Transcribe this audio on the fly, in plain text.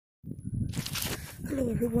Hello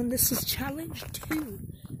everyone, this is challenge 2.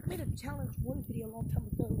 I made a challenge 1 video a long time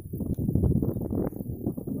ago.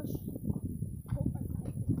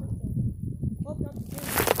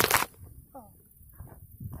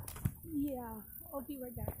 Yeah, I'll be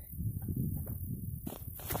right back.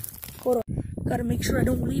 Hold on. Gotta make sure I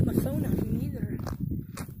don't leave my phone out here either.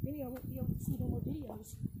 Maybe I won't be able to see no more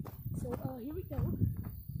videos. So, here we go.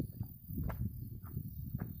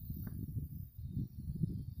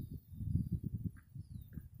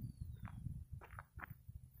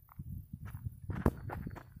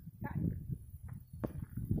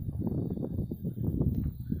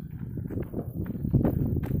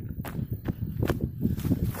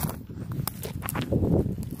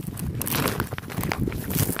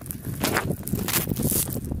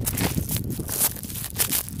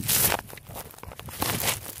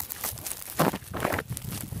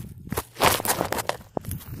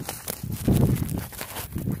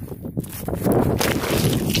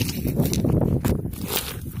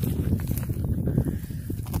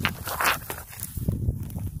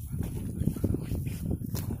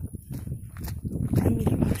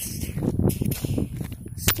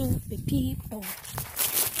 Stupid people.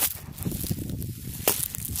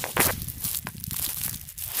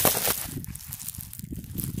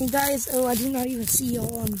 Hey guys, I do not even see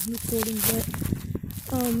y'all on recording, but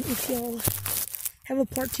if y'all have a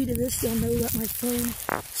part 2 to this, y'all know that my phone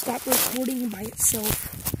stopped recording by itself.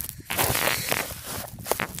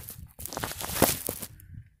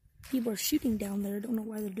 People are shooting down there. I don't know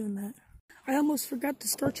why they're doing that. I almost forgot to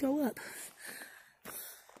start y'all up.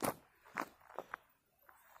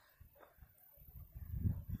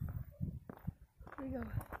 There we go.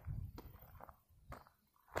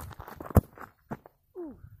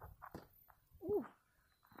 Ooh. Ooh.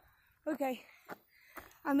 Okay.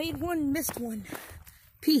 I made one, missed one.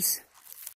 Peace.